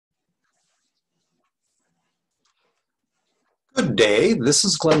Good day. This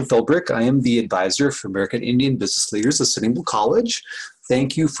is Glenn Philbrick. I am the advisor for American Indian Business Leaders at Sitting Bull College.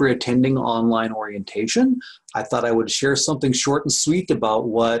 Thank you for attending online orientation. I thought I would share something short and sweet about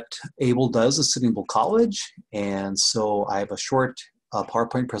what AIBL does at Sitting Bull College. And so I have a short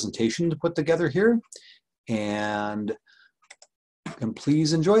PowerPoint presentation to put together here. And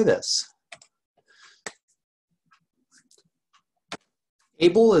please enjoy this.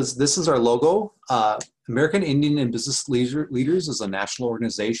 AIBL this is our logo. American Indian and Business Leaders is a national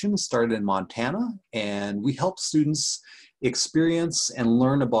organization started in Montana, and we help students experience and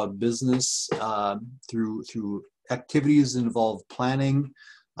learn about business through activities that involve planning,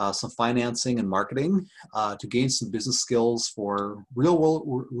 some financing and marketing to gain some business skills for real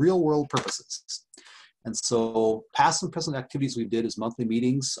world purposes. And so past and present activities we did is monthly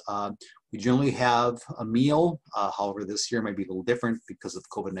meetings. We generally have a meal. However, this year might be a little different because of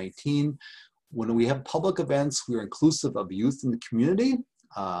COVID-19. When we have public events, we are inclusive of youth in the community.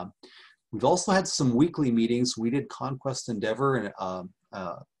 We've also had some weekly meetings. We did Conquest Endeavor and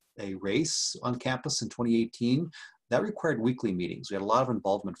a race on campus in 2018. That required weekly meetings. We had a lot of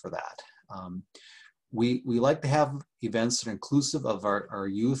involvement for that. We like to have events that are inclusive of our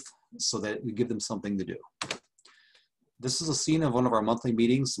youth so that we give them something to do. This is a scene of one of our monthly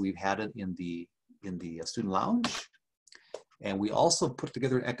meetings. We've had it in the student lounge. And we also put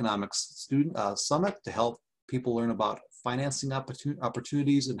together an economics student summit to help people learn about financing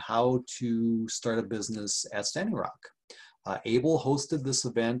opportunities and how to start a business at Standing Rock. AIBL hosted this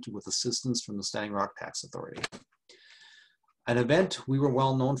event with assistance from the Standing Rock Tax Authority. An event we were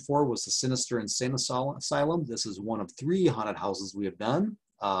well known for was the Sinister Insane Asylum. This is one of 3 haunted houses we have done.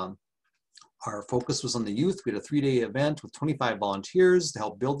 Our focus was on the youth. We had a 3-day event with 25 volunteers to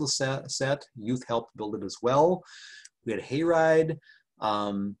help build the set. Youth helped build it as well. We had a hayride.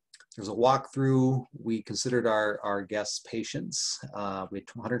 There's a walkthrough. We considered our guests patients. We had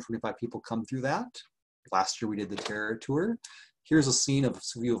 125 people come through that. Last year we did the terror tour. Here's a scene of a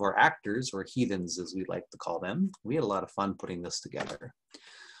few of our actors, or heathens as we like to call them. We had a lot of fun putting this together.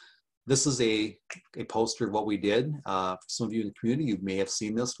 This is a poster of what we did. For some of you in the community, you may have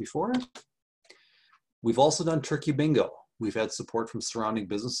seen this before. We've also done Turkey Bingo. We've had support from surrounding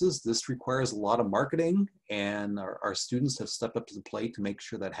businesses. This requires a lot of marketing, and our students have stepped up to the plate to make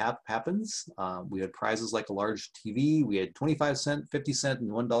sure that happens. We had prizes like a large TV. We had 25-cent, 50-cent, and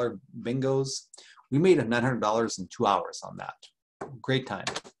 $1 bingos. We made $900 in 2 hours on that. Great time.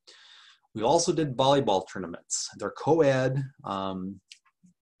 We also did volleyball tournaments. They're co-ed,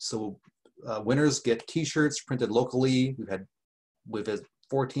 so winners get t-shirts printed locally. We've had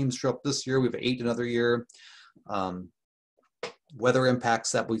 4 teams show up this year. We've 8 another year. Weather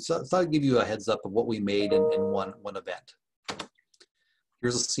impacts that. We thought I'd give you a heads up of what we made in one event.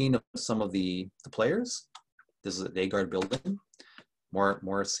 Here's a scene of some of the players. This is at AGARD building.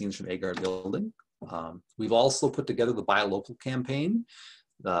 More scenes from AGARD building. We've also put together the Buy Local campaign.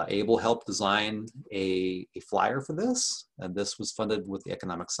 AIBL helped design a flyer for this, and this was funded with the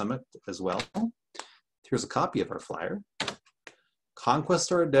Economic Summit as well. Here's a copy of our flyer.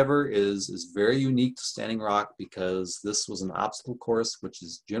 Conquest or Endeavor is very unique to Standing Rock because this was an obstacle course which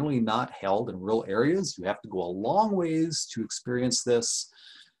is generally not held in rural areas. You have to go a long ways to experience this,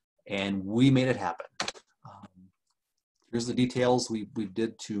 and we made it happen. Here's the details we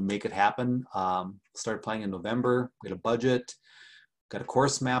did to make it happen. Started planning in November, we had a budget, got a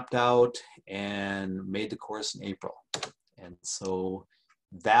course mapped out, and made the course in April. And so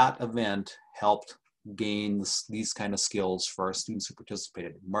that event helped gain these kind of skills for our students who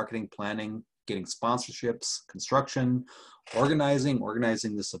participated. Marketing, planning, getting sponsorships, construction, organizing.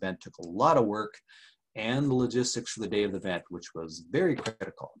 Organizing this event took a lot of work, and the logistics for the day of the event, which was very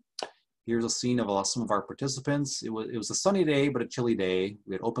critical. Here's a scene of some of our participants. It was a sunny day, but a chilly day.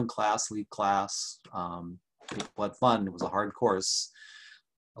 We had open class, lead class. People had fun. It was a hard course.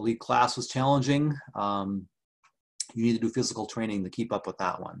 Elite class was challenging. You need to do physical training to keep up with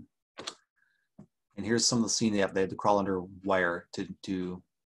that one. And here's some of the scene they had to crawl under wire to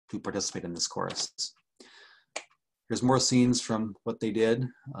participate in this course. Here's more scenes from what they did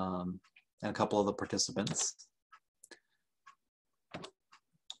and a couple of the participants.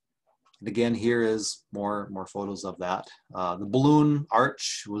 And again, here is more photos of that. The balloon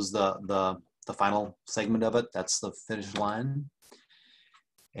arch was the final segment of it. That's the finish line.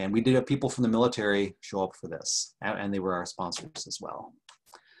 And we did have people from the military show up for this, and they were our sponsors as well.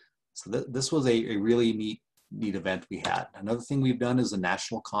 So this was a really neat event we had. Another thing we've done is a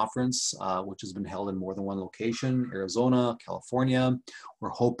national conference, which has been held in more than one location, Arizona, California. We're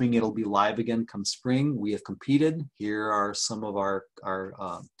hoping it'll be live again come spring. We have competed. Here are some of our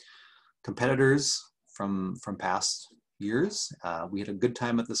competitors from past years. We had a good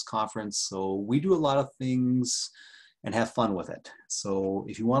time at this conference, so we do a lot of things and have fun with it. So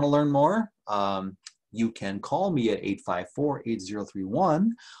if you want to learn more, you can call me at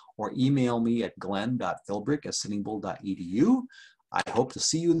 854-8031 or email me at glenn.philbrick@sittingbull.edu. I hope to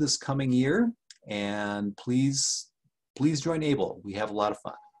see you this coming year, and please join AIBL. We have a lot of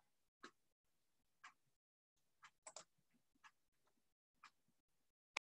fun.